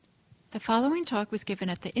The following talk was given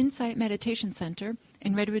at the Insight Meditation Center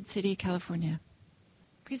in Redwood City, California.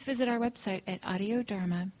 Please visit our website at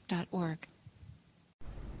audiodharma.org.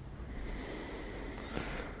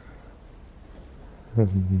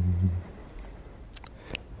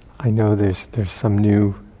 I know there's some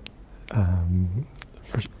new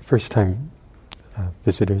first-time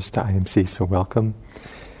visitors to IMC, so welcome.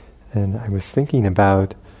 And I was thinking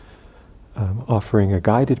about offering a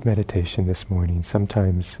guided meditation this morning.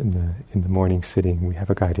 Sometimes in the morning sitting we have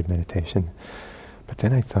a guided meditation, but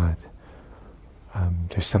then I thought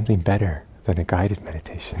there's something better than a guided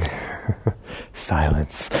meditation.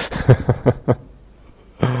 Silence.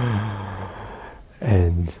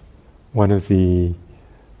 And one of the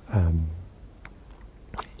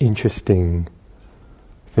interesting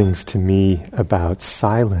things to me about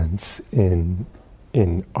silence in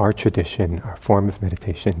our tradition, our form of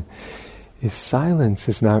meditation, is silence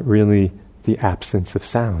is not really the absence of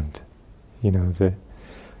sound. A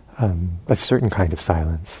certain kind of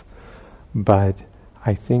silence. But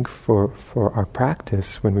I think for our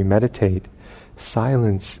practice, when we meditate,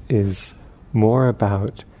 silence is more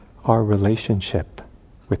about our relationship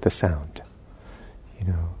with the sound.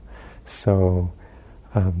 So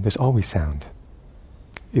there's always sound.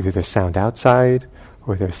 Either there's sound outside,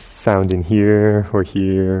 or there's sound in here, or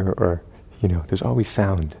there's always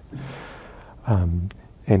sound.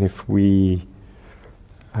 And if we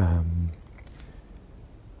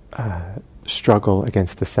struggle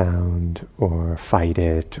against the sound, or fight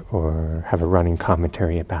it, or have a running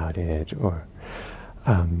commentary about it, or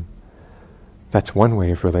that's one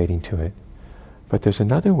way of relating to it. But there's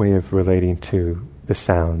another way of relating to the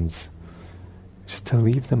sounds, just to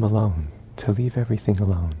leave them alone, to leave everything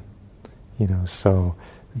alone. So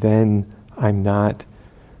then I'm not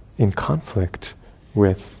in conflict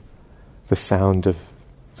with the sound of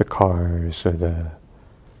the cars or the,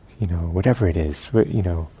 whatever it is.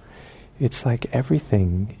 It's like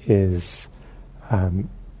everything is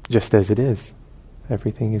just as it is.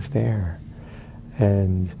 Everything is there.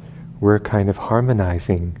 And we're kind of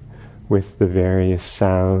harmonizing with the various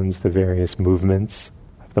sounds, the various movements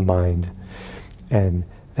of the mind. And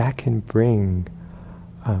that can bring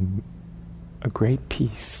a great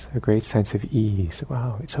peace, a great sense of ease.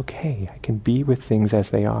 Wow, it's okay. I can be with things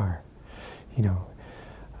as they are.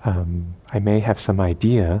 I may have some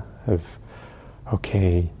idea of,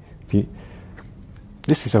 okay,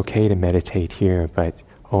 this is okay to meditate here, but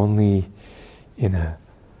only in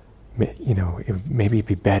maybe it'd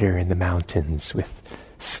be better in the mountains with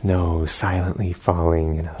snow silently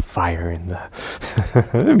falling and a fire in the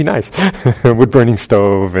that'd be nice. Wood burning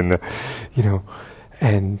stove and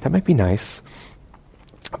and that might be nice.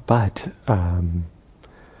 But I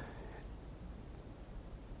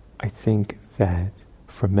think that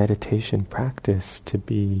for meditation practice to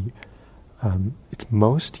be it's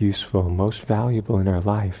most useful, most valuable in our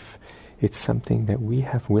life, it's something that we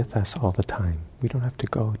have with us all the time. We don't have to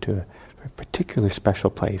go to a particular special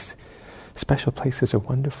place. Special places are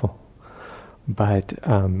wonderful. But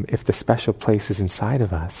if the special place is inside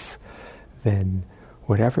of us, then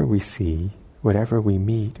whatever we see, whatever we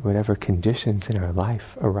meet, whatever conditions in our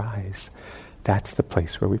life arise, that's the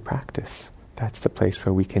place where we practice. That's the place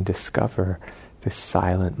where we can discover this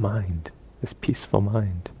silent mind, this peaceful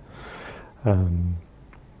mind.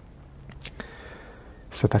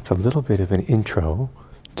 So that's a little bit of an intro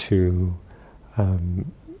to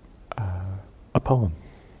a poem.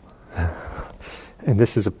 And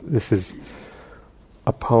this is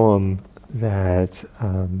a poem that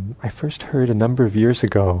I first heard a number of years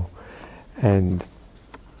ago, and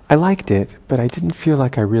I liked it, but I didn't feel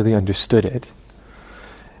like I really understood it.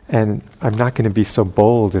 And I'm not going to be so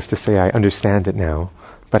bold as to say I understand it now,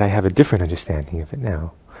 but I have a different understanding of it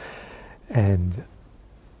now. And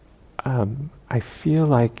I feel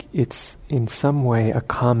like it's in some way a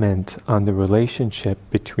comment on the relationship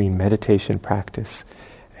between meditation practice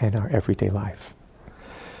and our everyday life.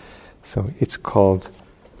 So it's called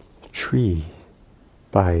Tree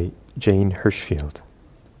by Jane Hirschfield.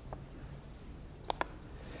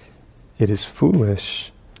 It is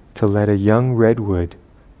foolish to let a young redwood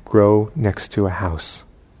grow next to a house.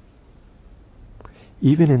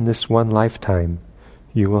 Even in this one lifetime,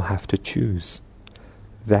 you will have to choose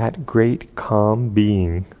that great calm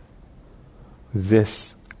being,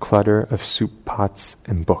 this clutter of soup pots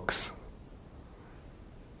and books.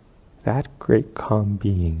 That great calm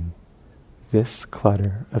being, this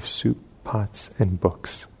clutter of soup pots and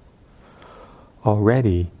books.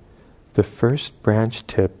 Already, the first branch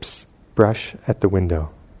tips brush at the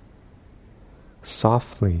window.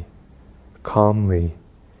 Softly, calmly,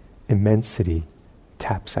 immensity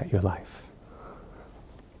taps at your life.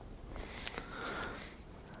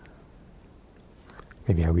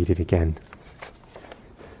 Maybe I'll read it again.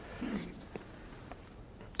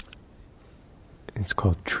 It's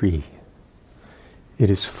called Tree. It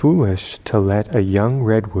is foolish to let a young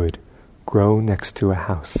redwood grow next to a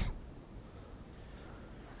house.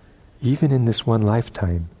 Even in this one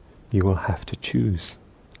lifetime, you will have to choose.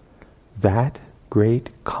 That great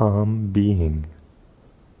calm being,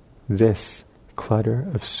 this clutter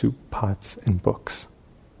of soup pots and books.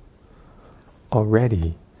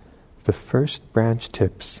 Already, the first branch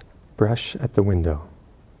tips brush at the window.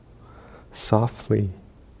 Softly,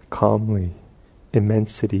 calmly,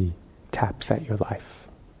 immensity taps at your life.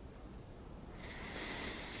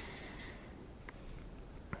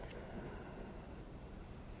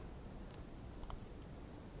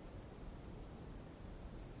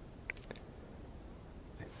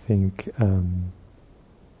 I think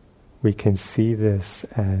we can see this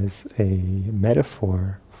as a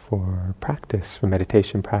metaphor for practice, for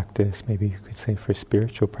meditation practice, maybe you could say for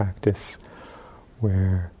spiritual practice,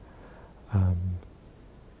 where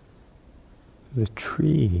the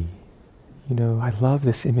tree, I love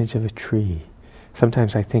this image of a tree.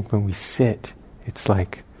 Sometimes I think when we sit, it's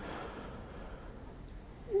like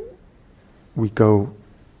we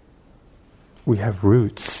have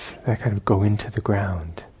roots that kind of go into the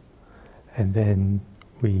ground, and then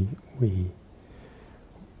we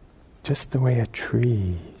just the way a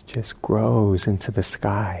tree just grows into the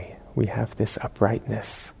sky, we have this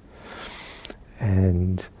uprightness.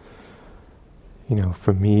 And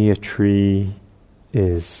for me, a tree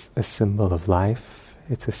is a symbol of life.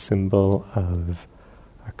 It's a symbol of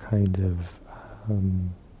a kind of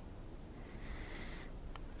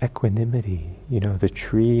equanimity. The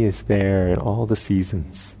tree is there in all the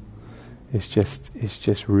seasons. It's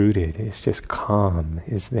just rooted. It's just calm.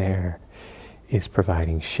 Is there. Is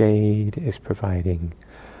providing shade. Is providing,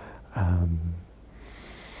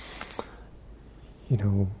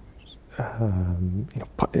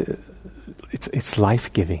 it's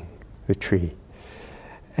life-giving. The tree,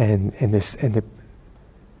 and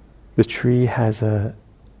the tree has a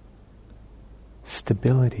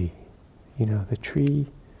stability. The tree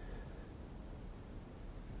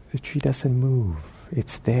doesn't move.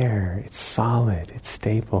 It's there. It's solid. It's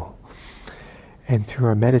stable. And through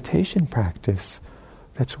our meditation practice,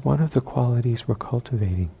 that's one of the qualities we're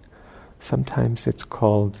cultivating. Sometimes it's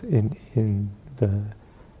called in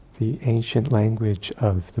the ancient language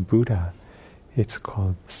of the Buddha, it's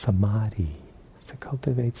called samadhi. To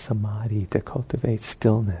cultivate samadhi, to cultivate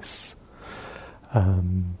stillness.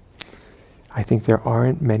 I think there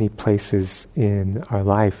aren't many places in our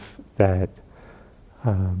life that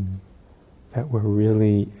we're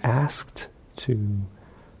really asked to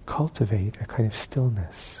cultivate a kind of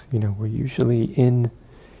stillness. We're usually in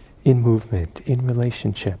movement, in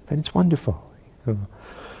relationship, and it's wonderful.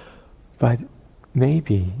 But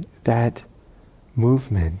maybe that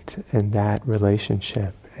movement and that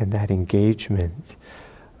relationship and that engagement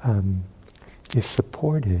is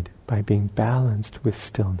supported by being balanced with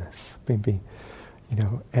stillness. Maybe,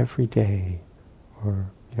 every day,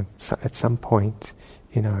 or at some point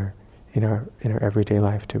in our everyday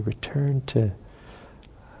life, to return to,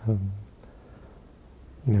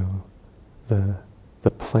 the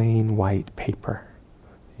plain white paper.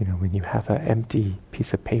 When you have an empty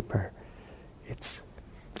piece of paper,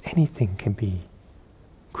 anything can be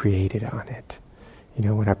created on it.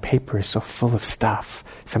 When our paper is so full of stuff,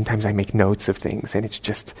 sometimes I make notes of things and it's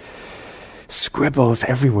just scribbles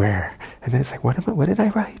everywhere. And then it's like, what did I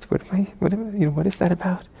write? What is that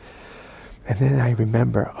about? And then I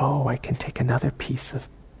remember, I can take another piece of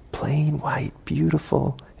plain white,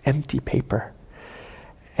 beautiful, empty paper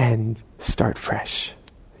and start fresh,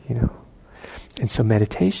 And so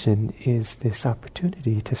meditation is this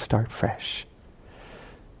opportunity to start fresh.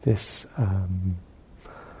 This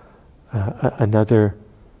another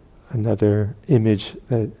image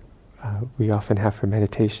that we often have for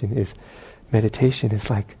meditation is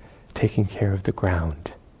like taking care of the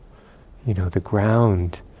ground. The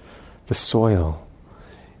ground, the soil,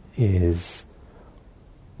 is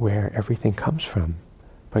where everything comes from.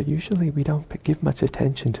 But usually we don't give much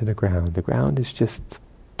attention to the ground. The ground is just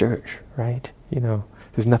dirt, right?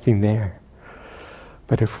 There's nothing there.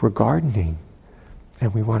 But if we're gardening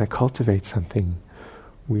and we want to cultivate something,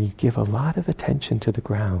 we give a lot of attention to the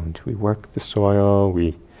ground. We work the soil,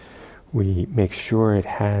 we make sure it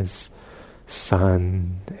has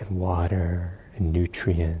sun and water and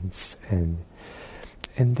nutrients, and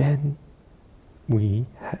then we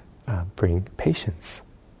bring patience,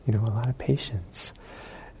 a lot of patience,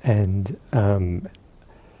 and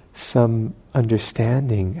some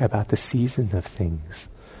understanding about the season of things.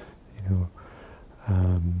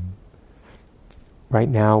 right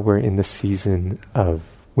now we're in the season of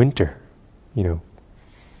winter,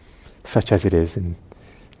 such as it is in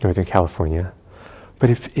Northern California. But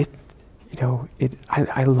if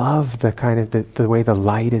I love the kind of the way the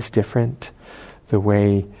light is different, the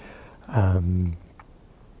way I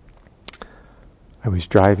was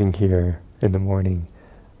driving here in the morning,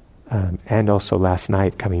 and also last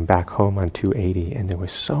night coming back home on 280, and there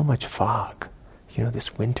was so much fog,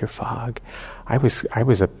 this winter fog. I was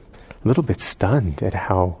a little bit stunned at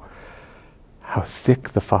how thick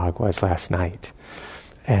the fog was last night.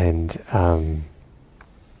 And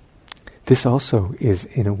this also is,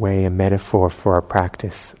 in a way, a metaphor for our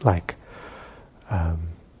practice, like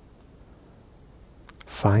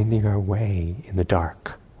finding our way in the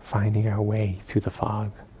dark, finding our way through the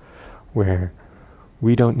fog, where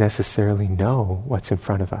we don't necessarily know what's in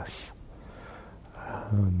front of us.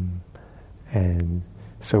 And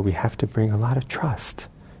so we have to bring a lot of trust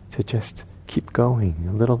to just keep going,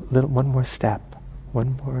 one more step,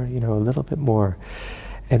 one more, a little bit more.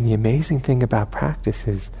 And the amazing thing about practice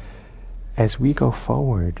is, as we go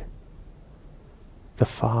forward, the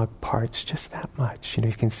fog parts just that much.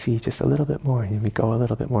 You can see just a little bit more, and we go a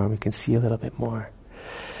little bit more, and we can see a little bit more.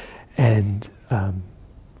 And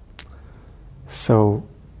so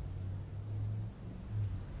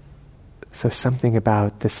something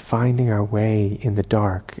about this finding our way in the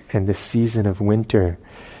dark and this season of winter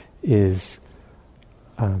is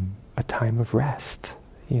a time of rest,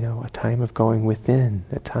 a time of going within,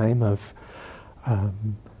 a time of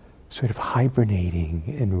sort of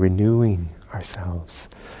hibernating and renewing ourselves.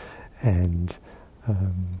 And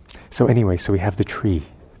so we have the tree.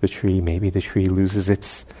 Maybe the tree loses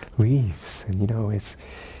its leaves, and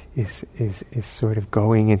is sort of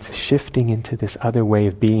going into shifting into this other way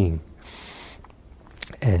of being.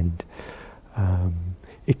 And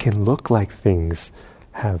it can look like things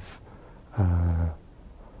have,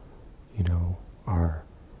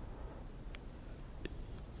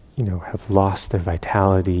 have lost their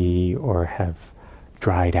vitality or have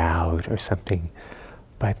dried out or something,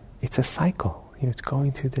 but it's a cycle. It's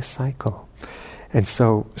going through this cycle. And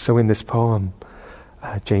so in this poem,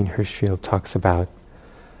 Jane Hirschfield talks about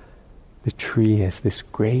the tree as this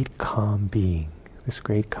great calm being.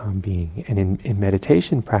 And in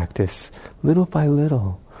meditation practice, little by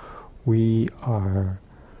little, we are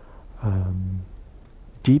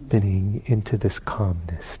deepening into this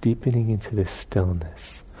calmness, deepening into this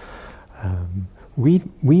stillness. We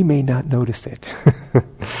may not notice it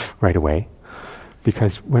right away,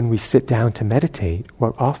 because when we sit down to meditate,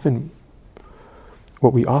 what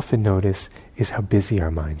we often notice is how busy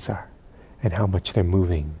our minds are and how much they're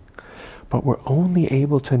moving. But we're only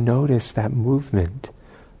able to notice that movement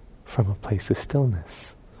from a place of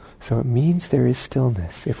stillness. So it means there is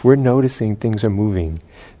stillness. If we're noticing things are moving,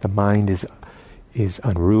 the mind is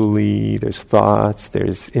unruly, there's thoughts,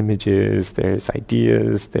 there's images, there's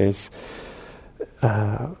ideas, there's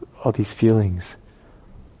all these feelings.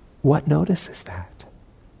 What notices that?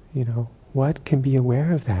 What can be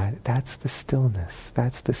aware of that? That's the stillness.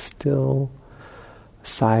 That's the still,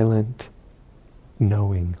 silent,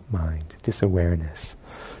 knowing mind, this awareness.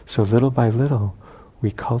 So little by little,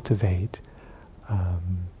 we cultivate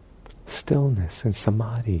stillness and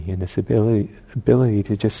samadhi, and this ability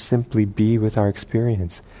to just simply be with our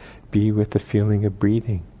experience, be with the feeling of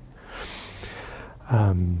breathing.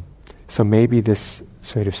 So maybe this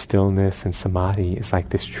sort of stillness and samadhi is like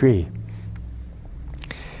this tree.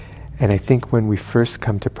 And I think when we first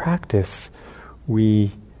come to practice,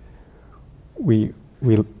 we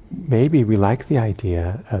like the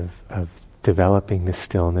idea of developing this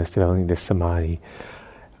stillness, developing this samadhi,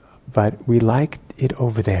 but we like it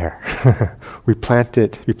over there. we plant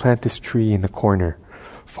this tree in the corner,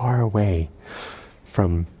 far away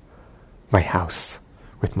from my house,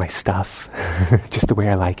 with my stuff, just the way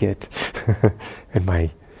I like it, and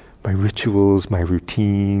my rituals, my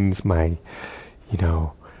routines, my,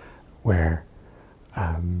 where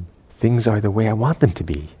things are the way I want them to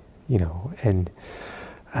be, and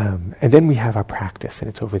then we have our practice, and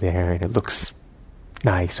it's over there, and it looks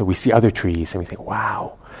nice. So we see other trees, and we think,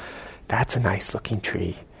 wow, that's a nice looking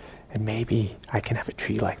tree, and maybe I can have a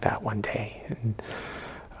tree like that one day.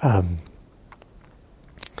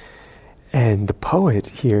 And the poet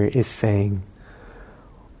here is saying,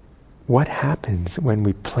 what happens when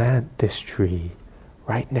we plant this tree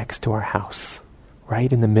right next to our house, right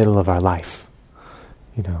in the middle of our life?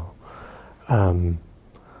 And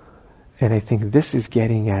I think this is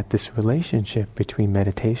getting at this relationship between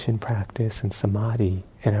meditation practice and samadhi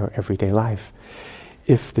in our everyday life.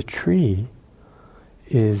 If the tree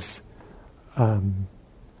is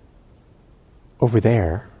over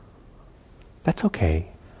there, that's okay.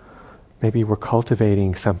 Maybe we're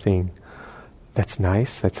cultivating something that's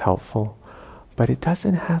nice, that's helpful, but it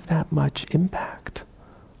doesn't have that much impact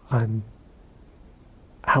on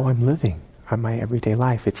how I'm living, on my everyday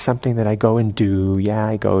life. It's something that I go and do. Yeah,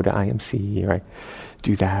 I go to IMC, or I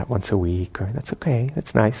do that once a week, or that's okay,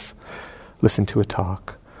 that's nice. Listen to a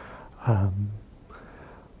talk.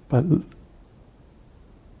 But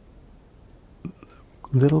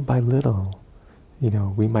little by little,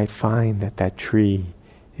 we might find that tree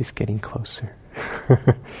is getting closer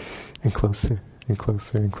and closer and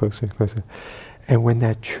closer and closer and closer. And when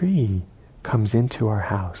that tree comes into our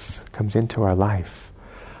house, comes into our life,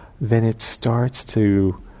 then it starts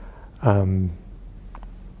to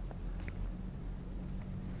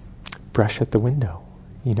brush at the window.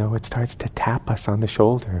 It starts to tap us on the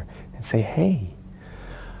shoulder and say, hey,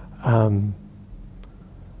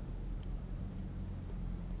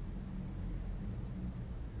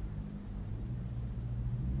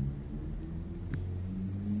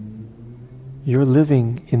 you're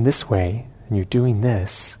living in this way, and you're doing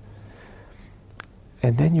this,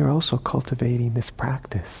 and then you're also cultivating this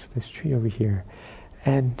practice, this tree over here,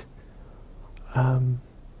 and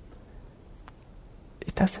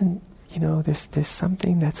it doesn't, there's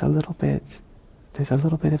something that's there's a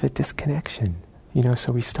little bit of a disconnection,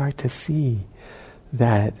 so we start to see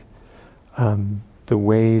that the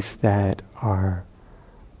ways that our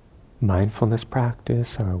mindfulness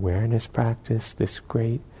practice, our awareness practice, this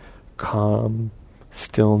great calm,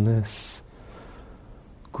 stillness,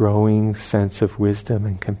 growing sense of wisdom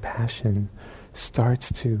and compassion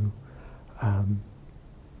starts to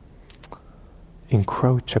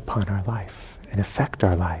encroach upon our life and affect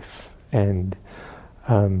our life, and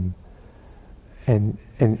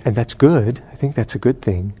that's good. I think that's a good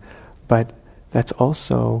thing, but that's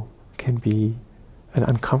also can be an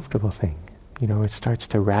uncomfortable thing. It starts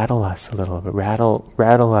to rattle us a little bit,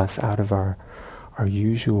 rattle us out of our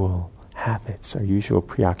usual habits, our usual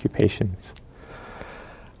preoccupations.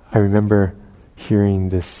 I remember hearing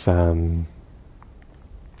this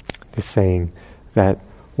saying that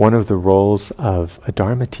one of the roles of a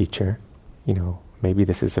Dharma teacher, maybe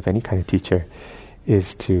this is of any kind of teacher,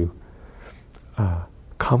 is to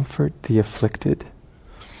comfort the afflicted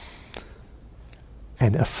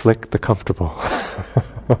and afflict the comfortable.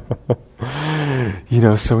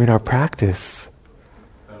 So in our practice,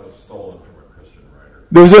 that was stolen from a Christian writer.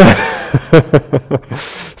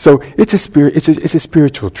 So it's a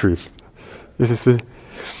spiritual truth.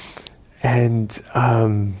 And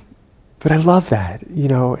but I love that,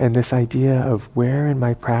 and this idea of where in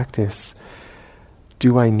my practice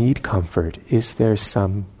do I need comfort? Is there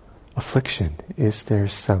some affliction? Is there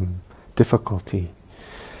some difficulty?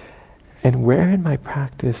 And where in my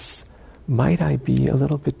practice might I be a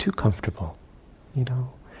little bit too comfortable?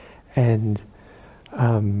 And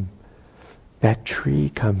that tree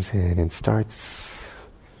comes in and starts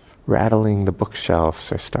rattling the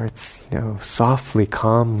bookshelves, or starts, softly,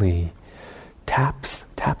 calmly taps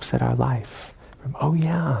at our life. Oh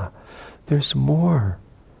yeah, there's more.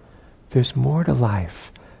 There's more to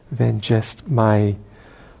life than just my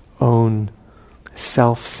own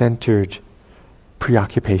self-centered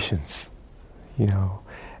preoccupations,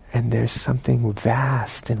 and there's something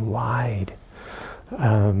vast and wide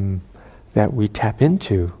that we tap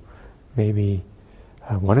into. Maybe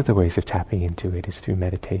one of the ways of tapping into it is through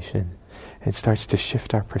meditation. It starts to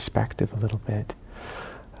shift our perspective a little bit.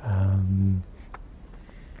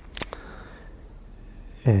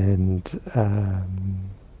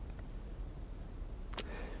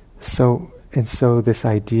 So this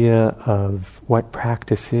idea of what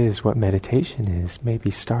practice is, what meditation is,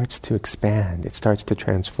 maybe starts to expand. It starts to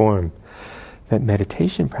transform. That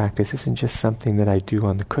meditation practice isn't just something that I do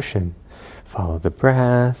on the cushion. Follow the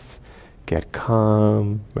breath, get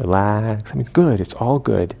calm, relax. Good. It's all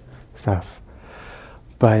good stuff.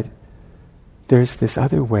 But there's this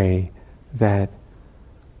other way that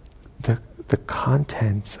the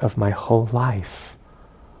contents of my whole life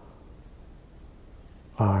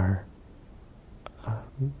are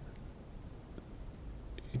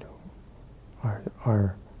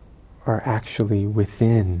actually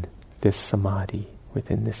within this samadhi,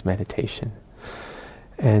 within this meditation.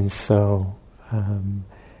 And so, and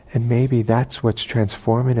maybe that's what's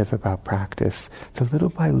transformative about practice. To little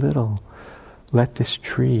by little, let this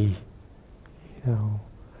tree,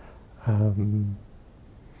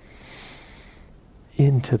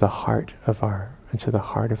 into the heart of our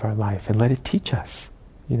life, and let it teach us,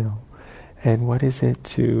 And what is it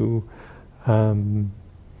to,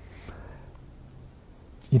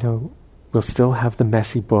 we'll still have the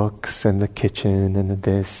messy books and the kitchen and the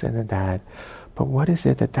this and the that, but what is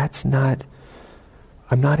it that's not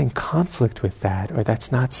I'm not in conflict with that, or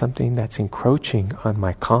that's not something that's encroaching on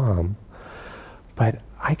my calm, but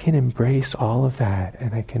I can embrace all of that,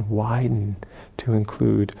 and I can widen to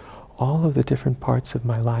include all of the different parts of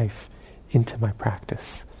my life into my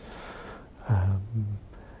practice.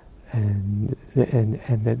 And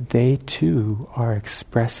that they too are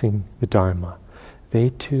expressing the Dharma. They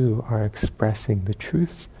too are expressing the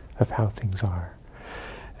truth of how things are.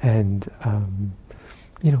 And,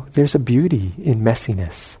 there's a beauty in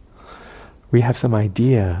messiness. We have some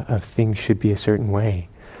idea of things should be a certain way.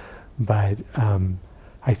 But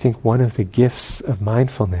I think one of the gifts of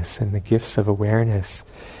mindfulness and the gifts of awareness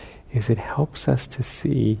is it helps us to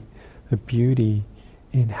see the beauty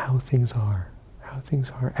in how things are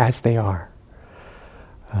as they are.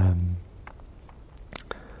 I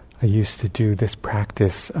used to do this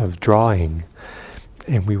practice of drawing,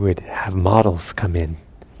 and we would have models come in,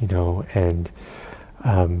 and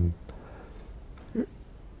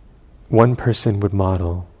one person would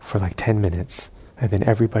model for like 10 minutes, and then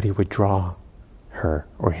everybody would draw her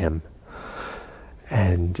or him.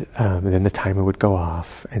 And then the timer would go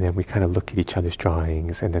off, and then we kind of look at each other's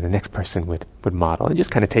drawings, and then the next person would model, and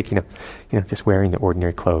just kind of taking just wearing the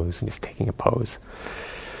ordinary clothes and just taking a pose.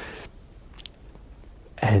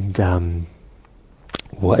 And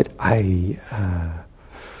what I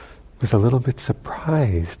was a little bit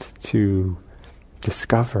surprised to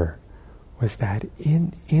discover was that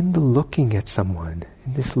in the looking at someone,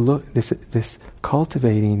 in this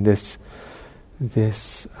cultivating this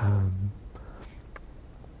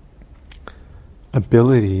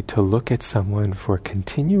ability to look at someone for a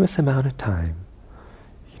continuous amount of time,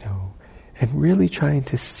 and really trying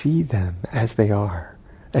to see them as they are,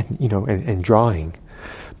 and drawing.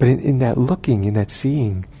 But in that looking, in that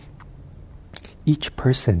seeing, each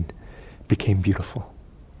person became beautiful.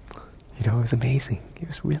 It was amazing. It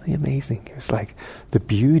was really amazing. It was like the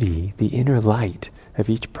beauty, the inner light of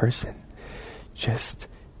each person. It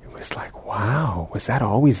was like, wow, was that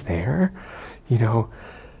always there? I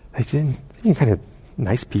didn't, kind of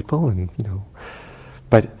nice people, and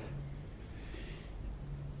but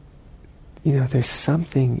there's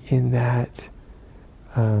something in that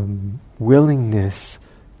willingness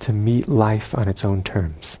to meet life on its own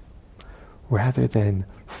terms, rather than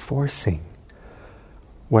forcing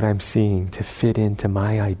what I'm seeing to fit into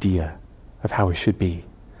my idea of how it should be.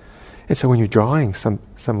 And so when you're drawing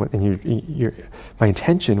someone, and my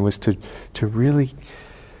intention was to really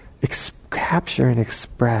capture and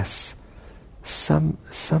express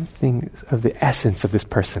something of the essence of this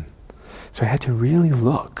person. So I had to really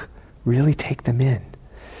look, really take them in.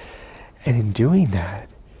 And in doing that,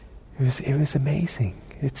 it was amazing.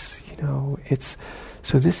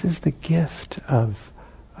 So this is the gift of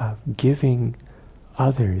giving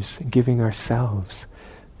others, giving ourselves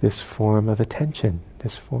this form of attention,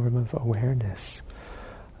 this form of awareness.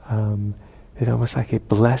 It almost like it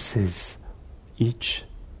blesses each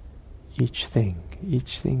thing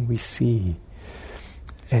we see.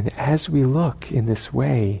 And as we look in this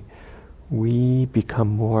way, we become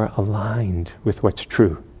more aligned with what's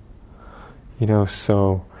true.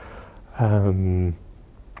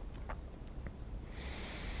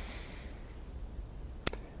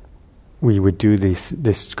 We would do this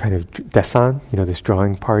kind of desan, this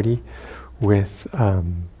drawing party, with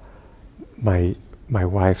my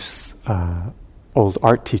wife's old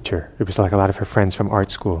art teacher. It was like a lot of her friends from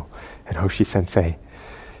art school, and Hoshi Sensei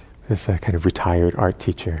was a kind of retired art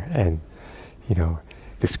teacher, and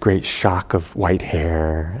this great shock of white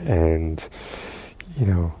hair, and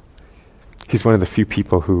he's one of the few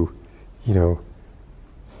people who,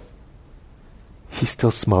 he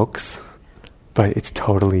still smokes, but it's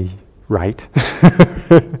totally right.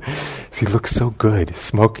 So he looks so good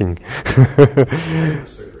smoking. Pipe or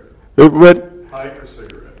cigarette? What? Pipe or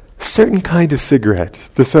cigarette? Certain kind of cigarette.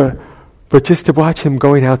 But just to watch him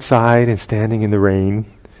going outside and standing in the rain,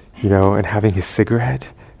 and having his cigarette,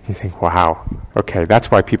 you think, wow, okay,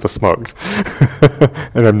 that's why people smoked.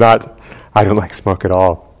 And I don't like smoke at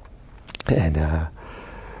all.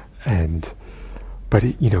 But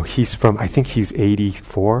he's from, I think he's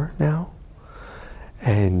 84 now.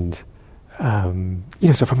 And,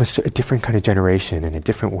 so from a different kind of generation and a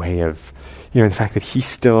different way of, the fact that he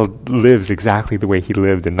still lives exactly the way he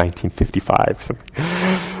lived in 1955.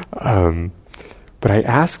 But I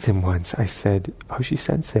asked him once, I said, Hoshi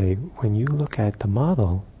Sensei, when you look at the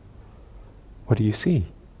model, what do you see?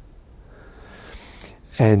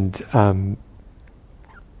 And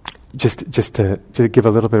just to give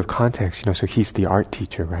a little bit of context, so he's the art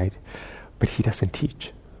teacher, right? But he doesn't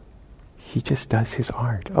teach. He just does his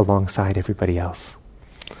art alongside everybody else.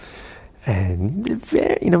 And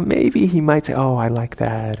maybe he might say, "Oh, I like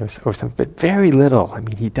that," or something, but very little. I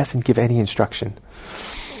mean, he doesn't give any instruction.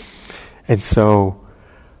 And so,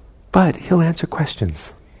 but he'll answer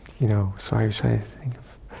questions, So I was trying to think of.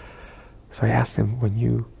 So I asked him, when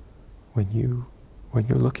you're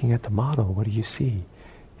looking at the model, what do you see?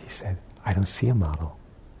 He said, "I don't see a model."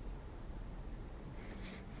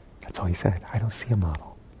 That's all he said. "I don't see a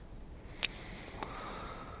model."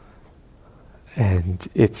 And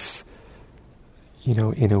it's,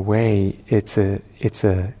 in a way, it's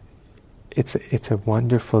a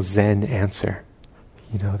wonderful Zen answer,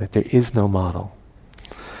 that there is no model.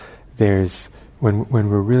 There's, when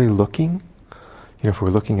we're really looking, if we're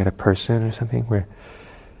looking at a person or something, where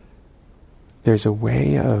there's a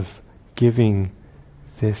way of giving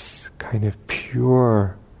this kind of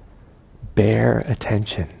pure, bare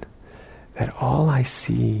attention, that all I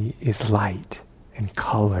see is light and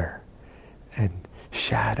color and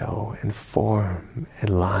shadow and form and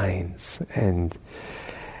lines, and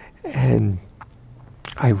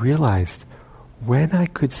I realized when I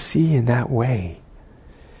could see in that way,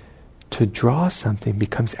 to draw something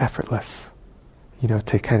becomes effortless,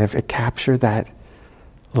 to kind of capture that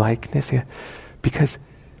likeness, because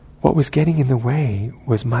what was getting in the way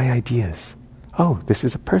was my ideas. Oh, this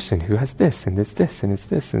is a person who has this, and it's this, and it's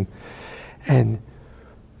this, and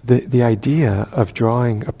the idea of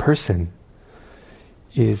drawing a person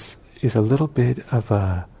is a little bit of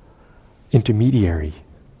a intermediary,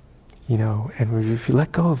 and if you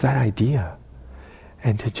let go of that idea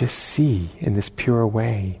and to just see in this pure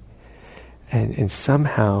way and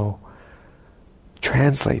somehow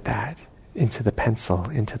translate that into the pencil,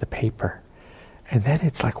 into the paper, and then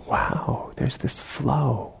it's like, wow, there's this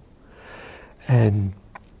flow. And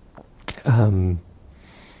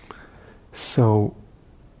so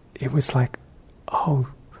it was like, oh,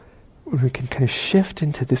 we can kind of shift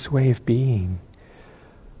into this way of being.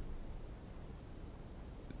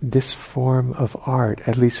 This form of art,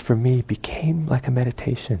 at least for me, became like a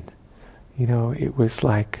meditation. It was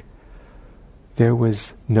like there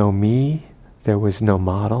was no me, there was no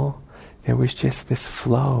model, there was just this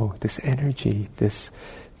flow, this energy, this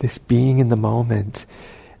being in the moment,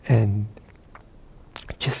 and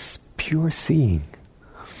just pure seeing.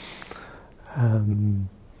 And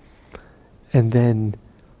then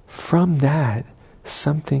from that,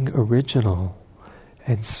 something original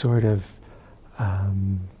and sort of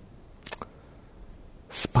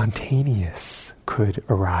spontaneous could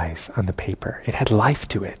arise on the paper. It had life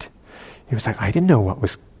to it. It was like, I didn't know what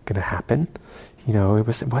was going to happen.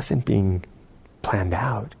 It wasn't being planned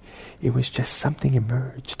out. It was just something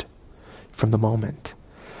emerged from the moment.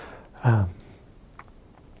 And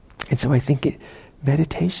so I think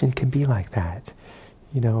meditation can be like that.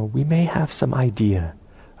 We may have some idea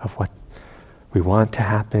of what we want to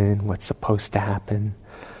happen, what's supposed to happen,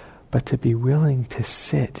 but to be willing to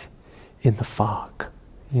sit in the fog,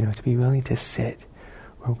 to be willing to sit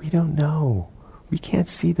where we don't know, we can't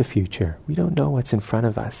see the future, we don't know what's in front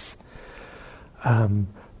of us.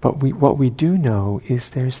 But what we do know is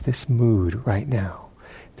there's this mood right now.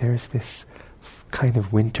 There's this kind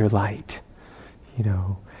of winter light,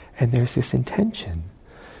 and there's this intention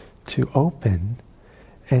to open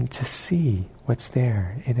and to see what's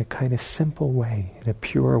there in a kind of simple way, in a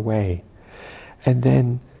pure way. And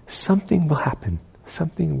then something will happen.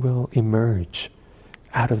 Something will emerge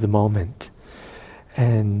out of the moment.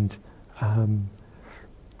 And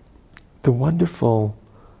the wonderful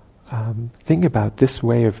thing about this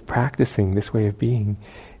way of practicing, this way of being,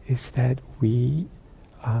 is that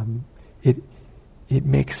it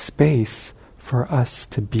makes space for us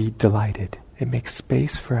to be delighted. It makes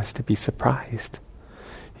space for us to be surprised.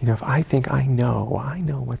 If I think I know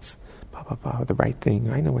what's the right thing,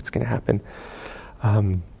 I know what's going to happen,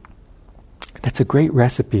 that's a great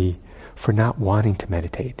recipe for not wanting to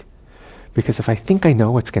meditate. Because if I think I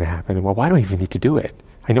know what's going to happen, well, why do I even need to do it?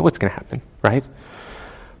 I know what's going to happen, right?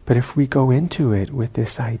 But if we go into it with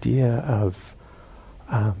this idea of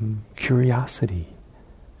curiosity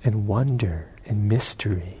and wonder and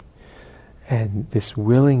mystery and this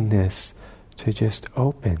willingness to just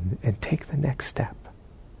open and take the next step,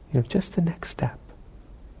 just the next step.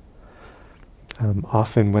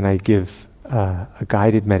 Often when I give a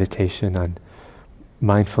guided meditation on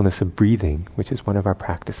mindfulness of breathing, which is one of our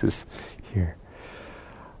practices here,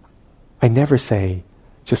 I never say,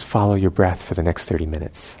 just follow your breath for the next 30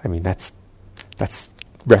 minutes. I mean, that's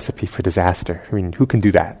recipe for disaster. I mean, who can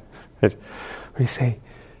do that? Right? We say,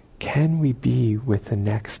 can we be with the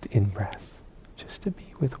next in-breath? Just to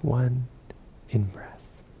be with one in-breath.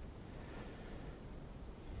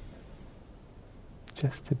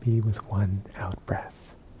 Just to be with one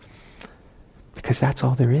out-breath. because that's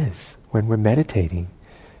all there is when we're meditating,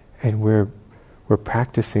 and we're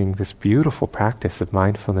practicing this beautiful practice of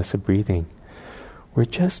mindfulness of breathing. We're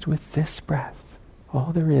just with this breath.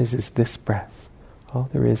 All there is this breath. All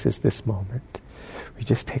there is this moment. We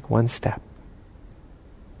just take one step.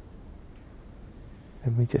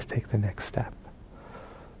 And we just take the next step.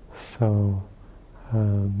 So,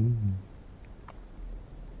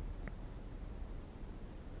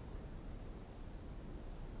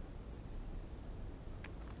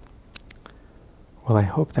 well, I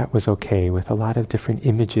hope that was okay with a lot of different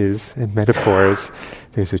images and metaphors.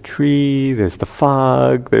 There's a tree, there's the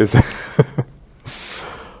fog, there's the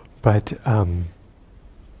but I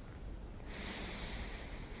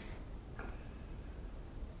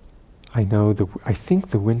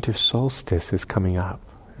think the winter solstice is coming up.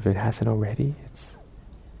 If it hasn't already, it's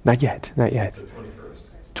not yet. The 21st.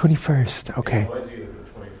 21st, okay. It's either the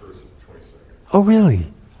 21st or the 22nd. Oh,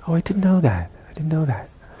 really? Oh, I didn't know that. And then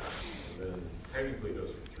technically it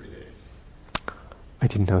goes for 3 days. I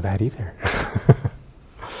didn't know that either.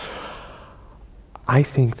 I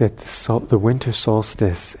think that the winter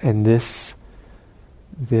solstice and this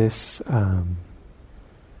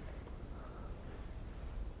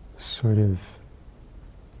sort of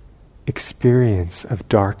experience of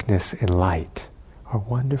darkness and light are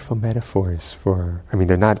wonderful metaphors for. I mean,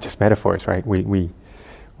 they're not just metaphors, right? We're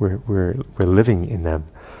living in them,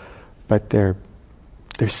 but they're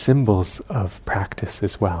symbols of practice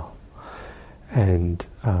as well. And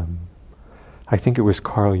I think it was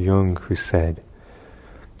Carl Jung who said,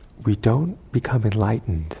 "We don't become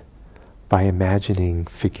enlightened by imagining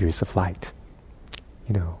figures of light.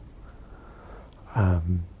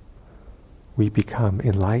 We become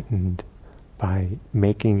enlightened by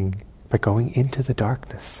going into the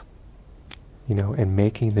darkness, and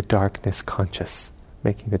making the darkness conscious,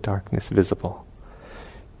 making the darkness visible.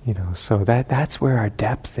 So that's where our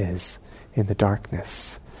depth is, in the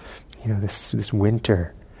darkness. This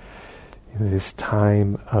winter, this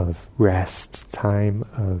time of rest, time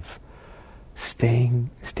of staying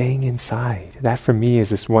inside. That for me is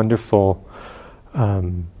this wonderful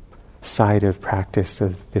side of practice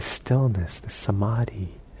of this stillness, this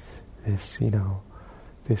samadhi, this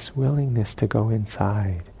willingness to go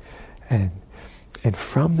inside, and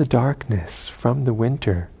from the darkness, from the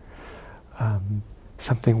winter,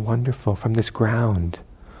 something wonderful from this ground.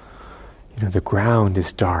 The ground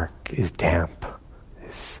is dark, is damp,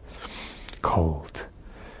 is cold.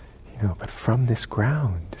 But from this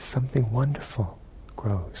ground, something wonderful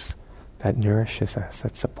grows that nourishes us,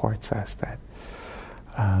 that supports us. That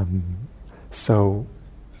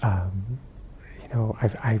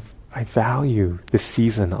I value this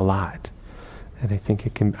season a lot, and I think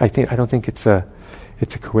it can. I don't think it's a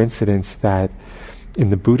coincidence that in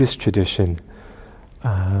the Buddhist tradition,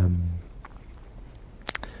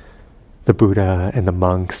 the Buddha and the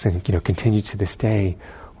monks, and continue to this day,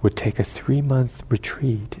 would take a 3-month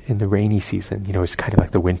retreat in the rainy season. It's kind of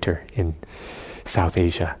like the winter in South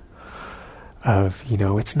Asia.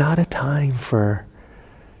 It's not a time for,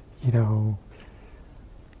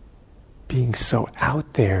 being so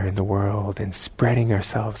out there in the world and spreading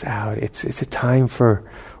ourselves out. It's a time for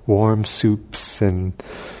warm soups and,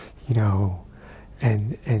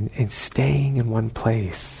 and staying in one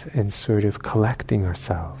place and sort of collecting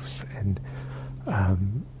ourselves and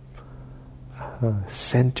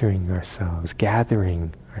centering ourselves,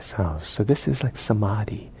 gathering ourselves. So this is like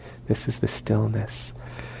samadhi. This is the stillness,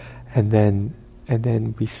 and then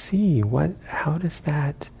we see how does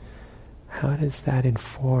that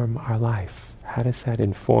inform our life? How does that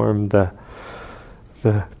inform the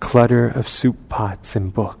clutter of soup pots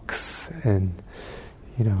and books? And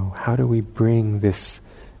how do we bring this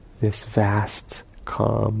vast,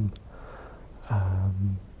 calm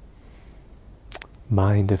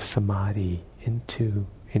mind of samadhi into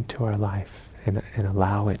our life and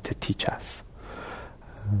allow it to teach us?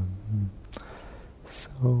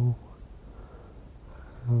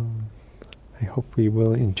 I hope we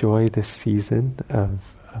will enjoy this season of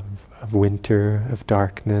winter, of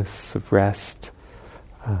darkness, of rest,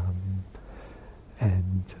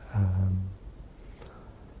 and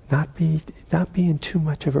not be in too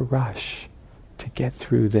much of a rush to get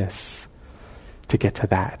through this, to get to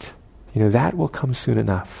that. That will come soon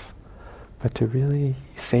enough. But to really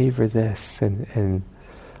savor this and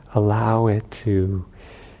allow it to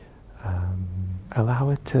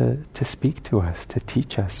speak to us, to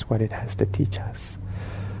teach us what it has to teach us.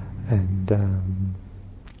 And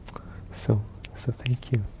so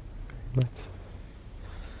thank you very much.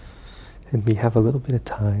 And we have a little bit of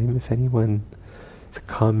time. If anyone has a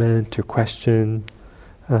comment or question,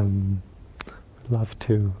 I'd love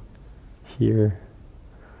to here.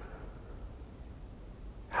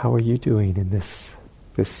 How are you doing in this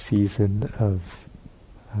season of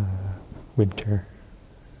winter?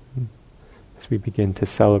 As we begin to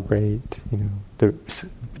celebrate,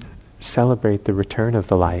 celebrate the return of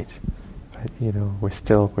the light, but we're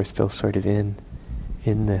still sort of in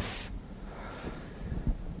this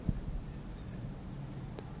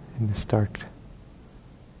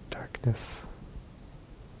darkness.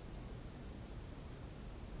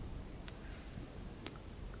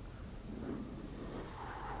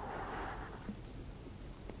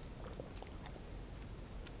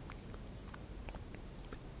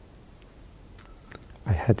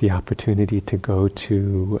 I had the opportunity to go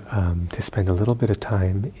to spend a little bit of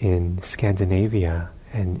time in Scandinavia,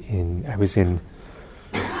 and I was in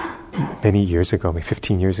many years ago, maybe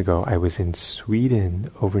 15 years ago. I was in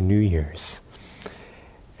Sweden over New Year's,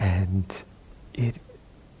 and it's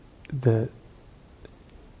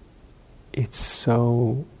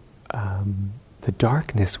so the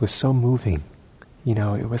darkness was so moving.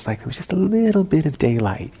 It was like there was just a little bit of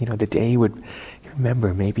daylight. The day would,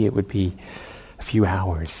 remember, maybe it would be a few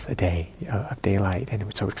hours a day of daylight, and it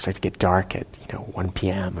would start to get dark at 1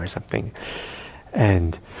 p.m. or something.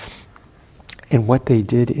 And what they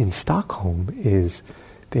did in Stockholm is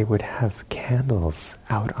they would have candles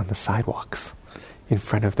out on the sidewalks in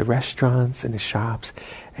front of the restaurants and the shops,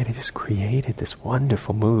 and it just created this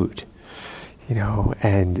wonderful mood.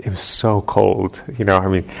 And it was so cold.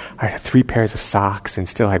 I had 3 pairs of socks, and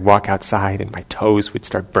still I'd walk outside and my toes would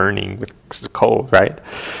start burning with cold, right?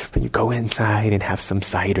 But you go inside and have some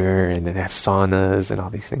cider, and then have saunas and all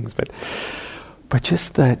these things. But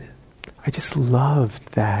just that, I just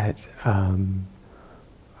loved that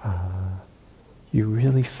you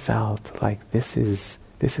really felt like this is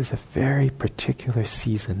a very particular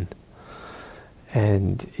season,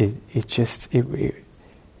 and it just,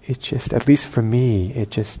 at least for me, it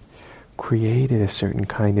just created a certain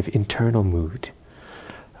kind of internal mood.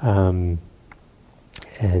 And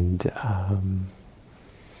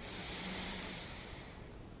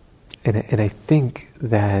I think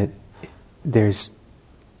that there's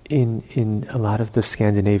in a lot of the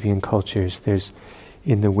Scandinavian cultures, there's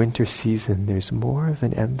in the winter season, there's more of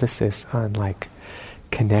an emphasis on like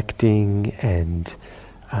connecting and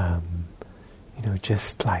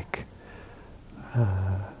just like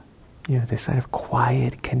this kind of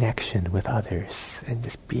quiet connection with others, and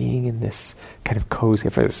just being in this kind of cozy.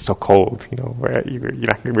 If it's so cold, where you're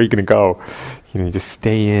not, where are you going to go? You just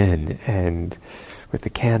stay in, and with the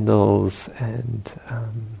candles, and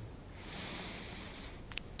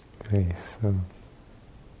okay, so.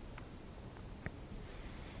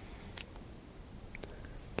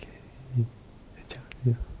 Okay.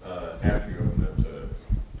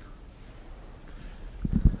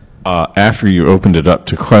 After you opened it up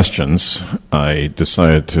to questions, I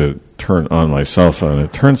decided to turn on my cell phone.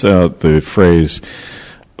 It turns out the phrase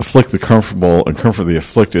 "afflict the comfortable and comfort the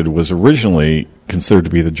afflicted" was originally considered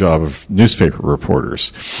to be the job of newspaper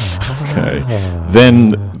reporters. Okay.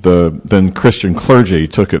 Then Christian clergy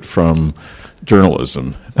took it from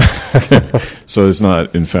journalism. So it's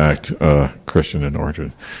not, in fact, Christian in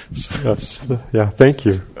origin. So. Yes. Yeah. Thank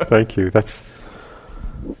you. That's.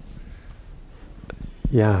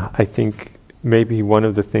 Yeah, I think maybe one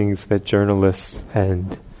of the things that journalists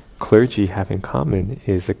and clergy have in common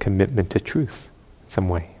is a commitment to truth in some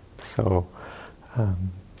way. So,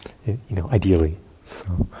 ideally.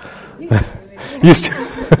 So, used to.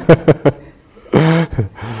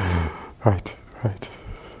 Right.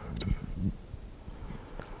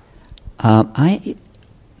 I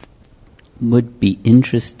would be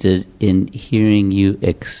interested in hearing you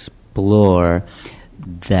explore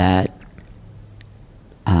that.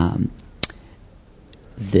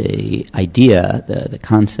 The idea, the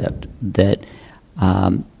concept that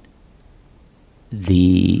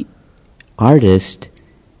the artist,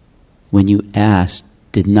 when you asked,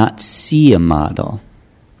 did not see a model,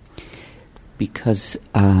 because,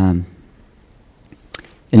 and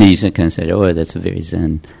then you kind of said, "Oh, that's a very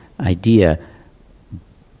Zen idea,"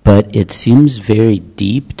 but it seems very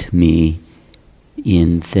deep to me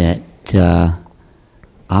in that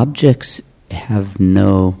objects have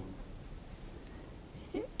no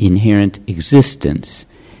inherent existence,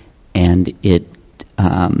 and it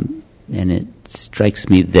strikes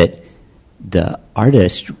me that the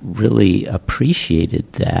artist really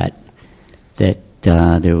appreciated that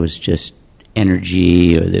there was just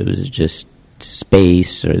energy, or there was just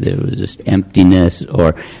space, or there was just emptiness,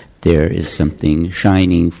 or there is something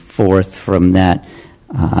shining forth from that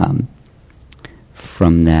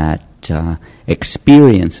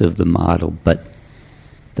experience of the model, but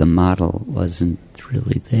the model wasn't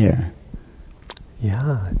really there.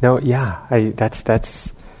 Yeah. No. Yeah. And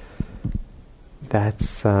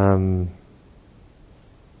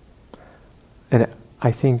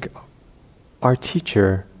I think our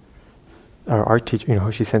teacher,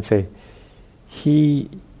 Hoshi Sensei,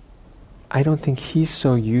 I don't think he's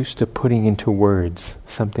so used to putting into words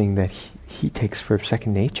something that he takes for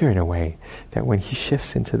second nature in a way, that when he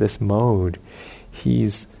shifts into this mode,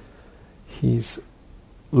 he's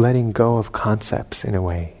letting go of concepts in a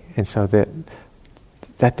way. And so that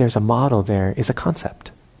there's a model there is a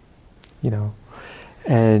concept,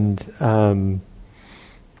 and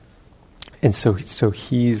so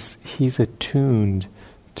he's attuned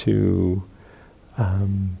to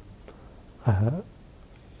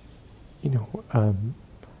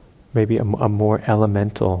maybe a more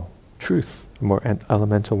elemental truth, a more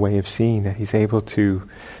elemental way of seeing, that he's able to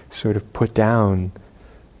sort of put down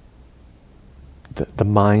the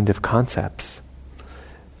mind of concepts,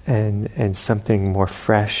 and something more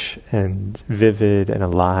fresh and vivid and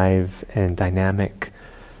alive and dynamic,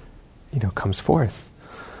 comes forth.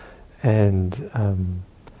 And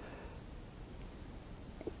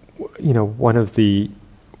one of the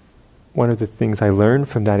things I learned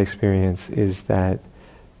from that experience is that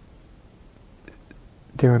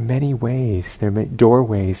there are many ways, there are many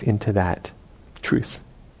doorways into that truth,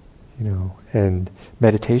 and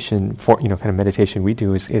meditation, kind of meditation we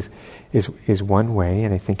do is one way,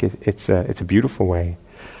 and I think it's a beautiful way,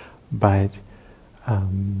 but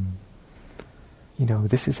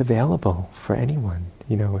this is available for anyone.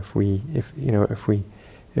 If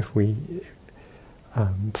we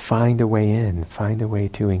find a way in, find a way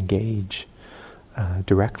to engage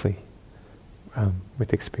directly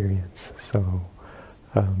with experience. So,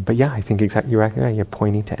 but yeah, I think exactly you're right. You're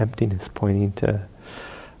pointing to emptiness, pointing to.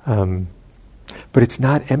 But it's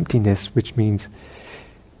not emptiness, which means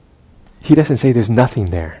he doesn't say there's nothing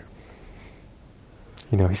there.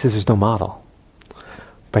 He says there's no model,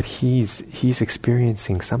 but he's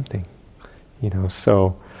experiencing something.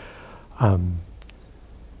 So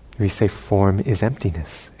we say form is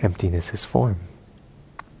emptiness. Emptiness is form.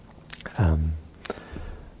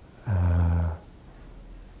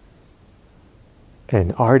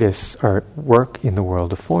 And artists work in the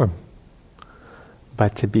world of form.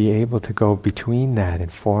 But to be able to go between that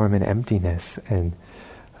and form and emptiness, and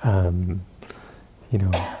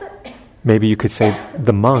maybe you could say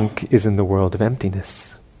the monk is in the world of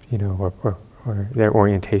emptiness, or their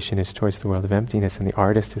orientation is towards the world of emptiness, and the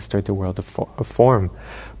artist is towards the world of form.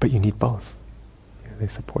 But you need both. They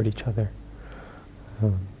support each other. I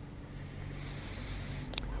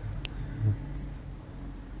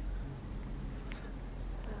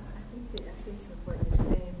think the essence of what you're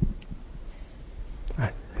saying.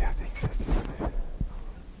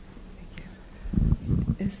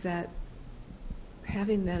 Is that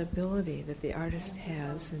having that ability that the artist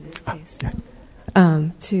has in this case,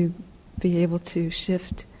 to be able to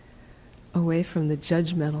shift away from the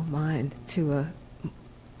judgmental mind to a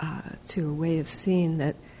way of seeing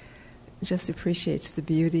that just appreciates the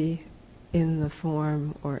beauty in the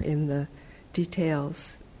form or in the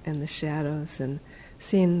details and the shadows, and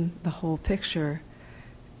seeing the whole picture.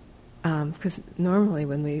 Because normally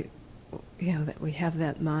when we have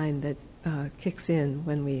that mind that kicks in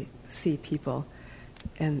when we see people,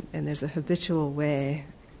 and there's a habitual way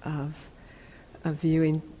of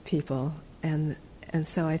viewing people, and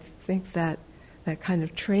so I think that kind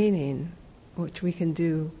of training, which we can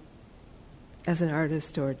do as an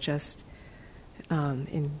artist, or just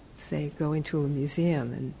in, say, going to a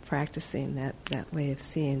museum and practicing that way of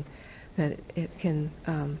seeing, that it can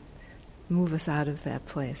move us out of that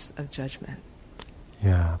place of judgment.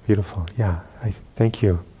 Yeah, beautiful. Yeah, thank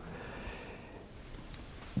you.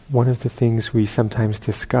 One of the things we sometimes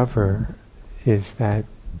discover is that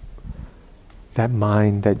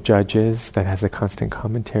mind that judges, that has a constant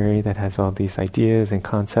commentary, that has all these ideas and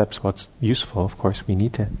concepts. Well, it's useful, of course. We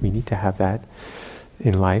need to have that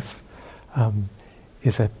in life.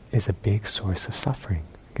 Is a big source of suffering.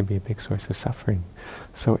 It can be a big source of suffering.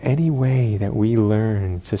 So any way that we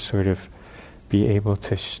learn to sort of be able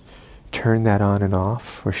to turn that on and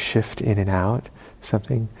off, or shift in and out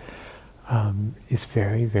something, is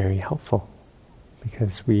very, very helpful,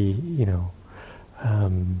 because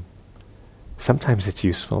sometimes it's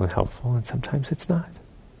useful and helpful, and sometimes it's not.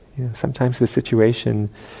 Sometimes the situation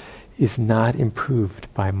is not improved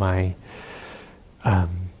by my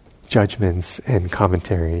judgments and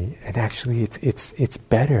commentary, and actually it's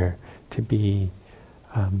better to be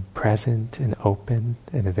present and open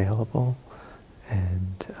and available,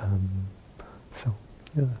 and so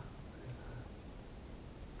yeah.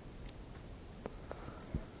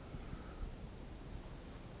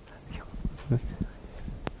 Let's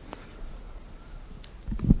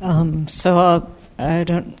So I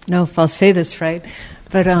don't know if I'll say this right,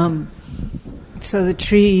 but so the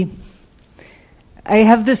tree. I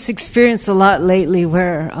have this experience a lot lately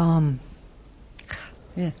where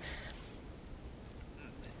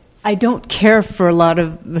I don't care for a lot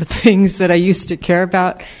of the things that I used to care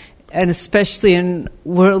about, and especially in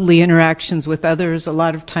worldly interactions with others. A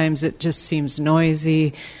lot of times it just seems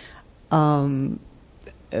noisy. A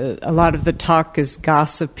lot of the talk is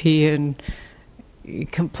gossipy and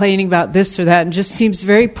complaining about this or that, and just seems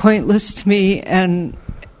very pointless to me and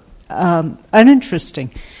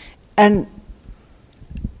uninteresting. And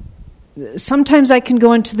sometimes I can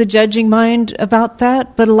go into the judging mind about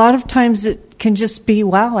that, but a lot of times it can just be,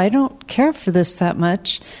 wow, I don't care for this that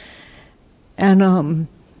much. And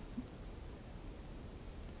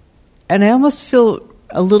I almost feel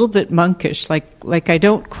a little bit monkish, like I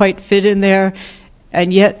don't quite fit in there,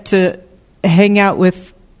 and yet to hang out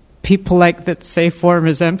with people like that say form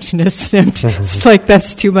is emptiness, it's like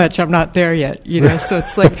that's too much, I'm not there yet, so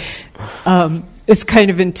it's like it's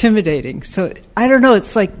kind of intimidating. So I don't know,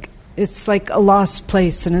 it's like a lost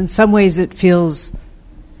place, and in some ways it feels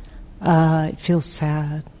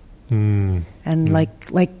sad, and like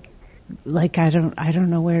I don't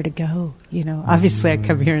know where to go. Obviously I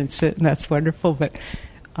come here and sit, and that's wonderful. But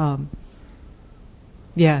I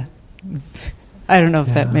don't know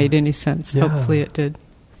if that made any sense. Yeah. Hopefully it did.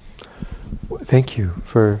 Thank you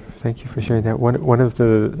for sharing that. One of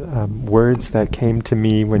the words that came to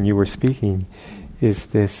me when you were speaking is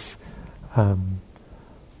this word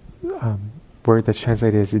that's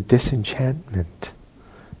translated as a disenchantment,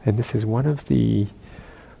 and this is one of the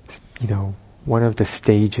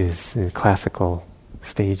stages, classical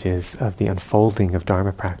stages of the unfolding of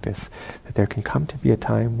Dharma practice. That there can come to be a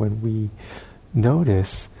time when we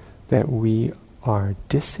notice that we are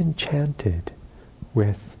disenchanted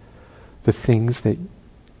with the things that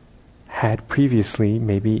had previously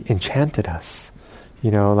maybe enchanted us.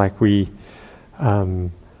 Like we,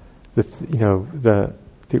 the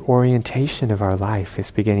orientation of our life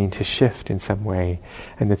is beginning to shift in some way,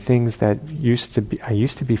 and the things that I used to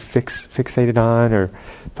be fixated on or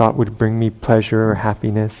thought would bring me pleasure or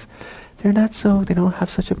happiness, they don't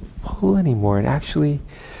have such a pull anymore. And actually,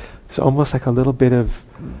 it's almost like a little bit of,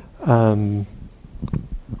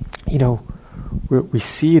 we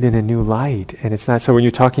see it in a new light, and it's not. So when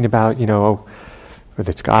you're talking about, whether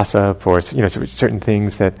it's gossip or certain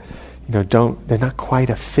things that, they're not quite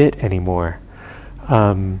a fit anymore.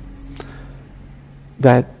 I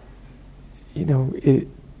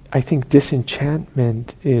think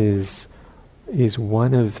disenchantment is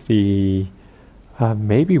one of the,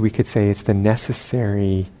 maybe we could say it's the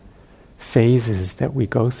necessary phases that we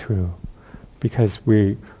go through, because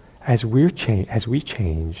as we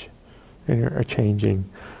change and are changing,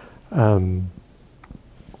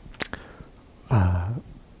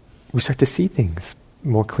 we start to see things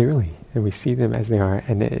more clearly, and we see them as they are,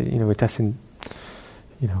 and it doesn't.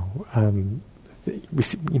 We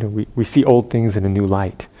see old things in a new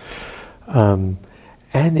light, and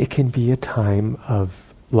it can be a time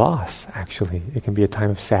of loss. Actually, it can be a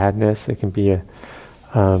time of sadness. It can be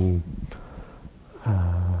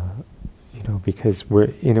because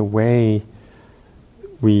we're in a way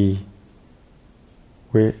we're.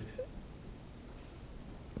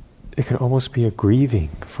 It can almost be a grieving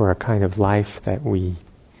for a kind of life that we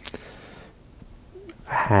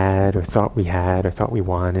had or thought we had or thought we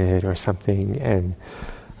wanted or something, and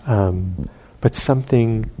but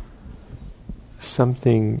something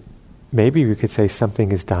maybe we could say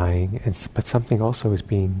something is dying, but something also is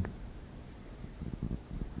being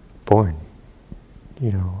born,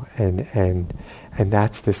 and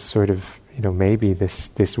that's this sort of maybe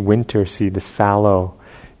this winter seed, this fallow,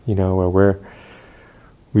 where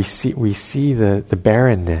we see the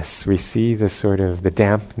barrenness, we see the sort of the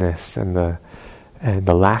dampness and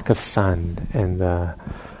the lack of sun, and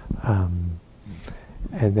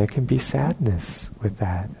there can be sadness with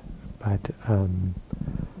that, but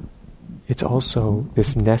it's also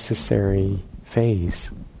this necessary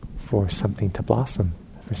phase for something to blossom,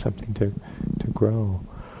 for something to grow.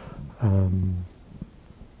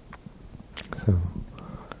 So.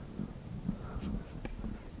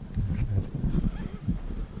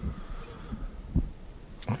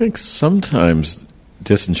 I think sometimes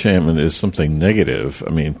disenchantment is something negative,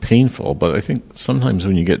 painful, but I think sometimes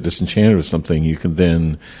when you get disenchanted with something, you can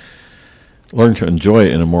then learn to enjoy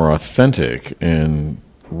it in a more authentic and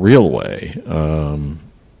real way,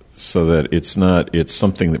 so that it's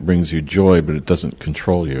something that brings you joy, but it doesn't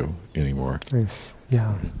control you anymore. Nice.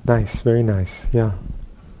 Yeah. Nice. Very nice. Yeah.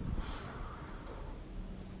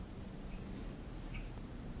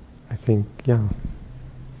 I think, yeah.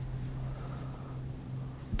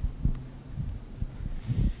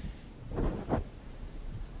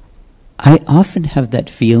 I often have that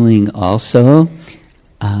feeling also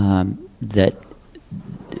that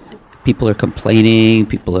people are complaining,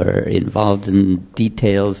 people are involved in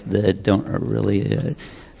details that don't really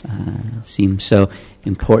seem so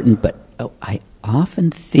important. But I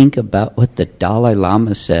often think about what the Dalai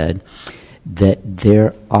Lama said, that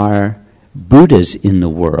there are Buddhas in the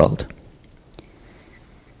world,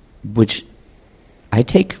 which I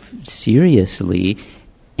take seriously,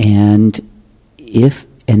 and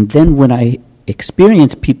then when I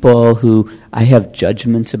experience people who I have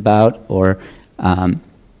judgments about, or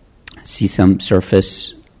see some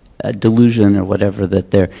surface delusion or whatever that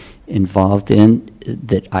they're involved in,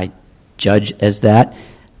 that I judge as that,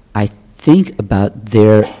 I think about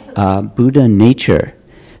their Buddha nature,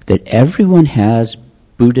 that everyone has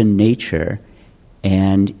Buddha nature,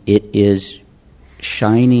 and it is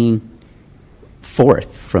shining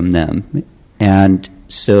forth from them. And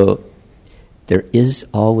so there is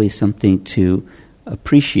always something to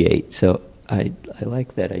appreciate. So I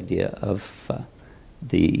like that idea of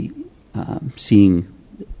the seeing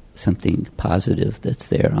something positive that's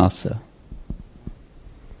there also.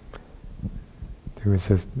 There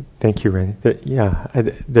was thank you, Ren.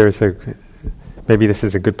 There's maybe this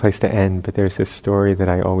is a good place to end, but there's this story that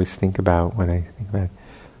I always think about when I think about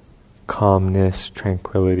calmness,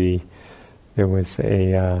 tranquility. There was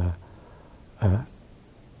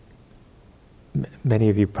many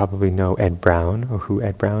of you probably know Ed Brown, or who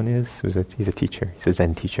Ed Brown is. He's a teacher. He's a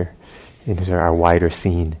Zen teacher in our wider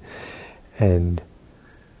scene. And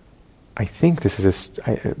I think this is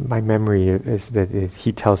my memory is that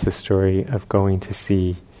he tells the story of going to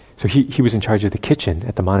see. So he was in charge of the kitchen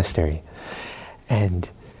at the monastery, and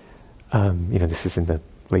this is in the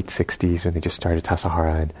late '60s when they just started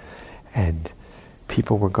Tassajara, and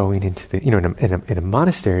people were going into the in a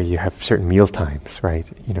monastery you have certain meal times, right?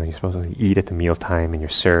 You're supposed to eat at the meal time and you're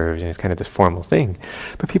served, and it's kind of this formal thing.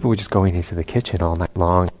 But people were just going into the kitchen all night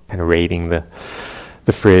long, kind of raiding the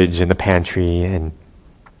fridge and the pantry and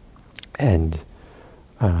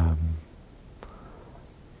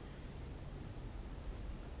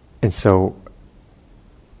so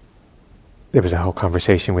there was a whole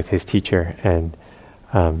conversation with his teacher, and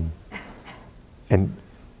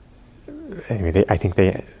anyway, I think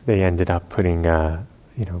they ended up putting a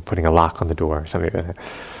lock on the door or something like that.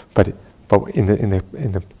 But in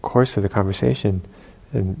the course of the conversation,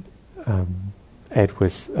 and Ed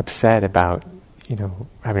was upset about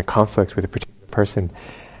having a conflict with a particular person.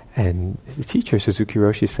 And the teacher, Suzuki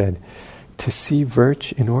Roshi, said,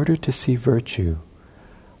 in order to see virtue,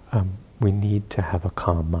 we need to have a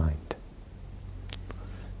calm mind.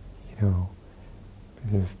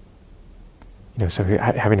 So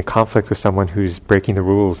having a conflict with someone who's breaking the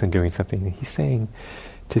rules and doing something, he's saying,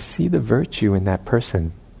 to see the virtue in that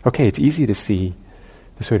person. Okay, it's easy to see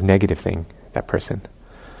the sort of negative thing, that person.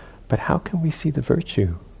 But how can we see the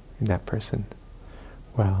virtue in that person?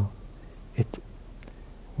 Well,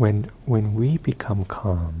 when we become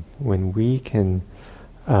calm, when we can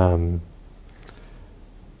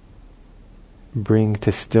bring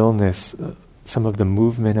to stillness some of the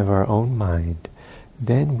movement of our own mind,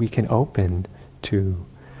 then we can open to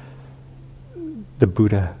the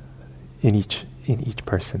Buddha in each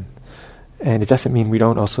person. And it doesn't mean we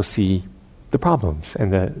don't also see the problems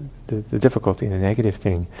and the difficulty and the negative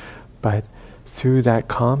thing, but through that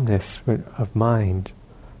calmness of mind,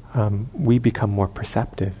 we become more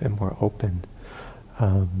perceptive and more open.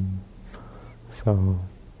 So,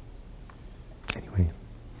 anyway.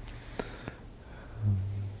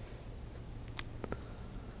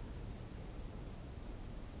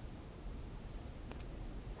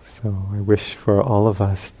 So I wish for all of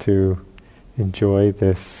us to enjoy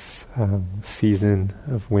this season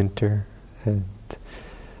of winter, and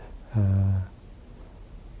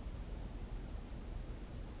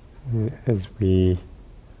as we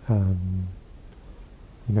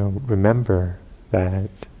remember that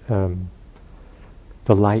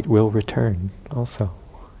the light will return also,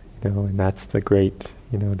 and that's the great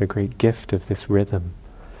gift of this rhythm,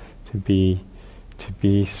 to be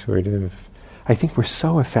sort of. I think we're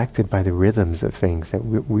so affected by the rhythms of things that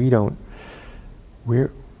we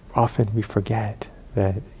forget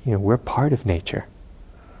that we're part of nature.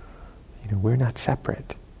 We're not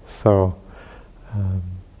separate. So.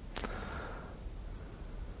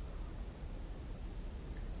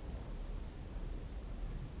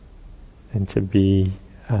 And to be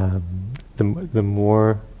the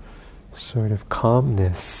more sort of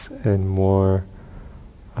calmness and more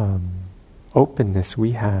openness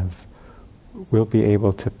we have, we'll be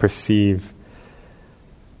able to perceive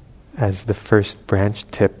as the first branch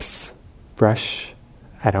tips brush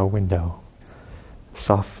at our window.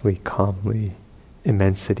 softly, calmly,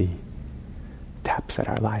 immensity taps at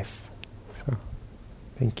our life. So,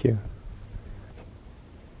 thank you.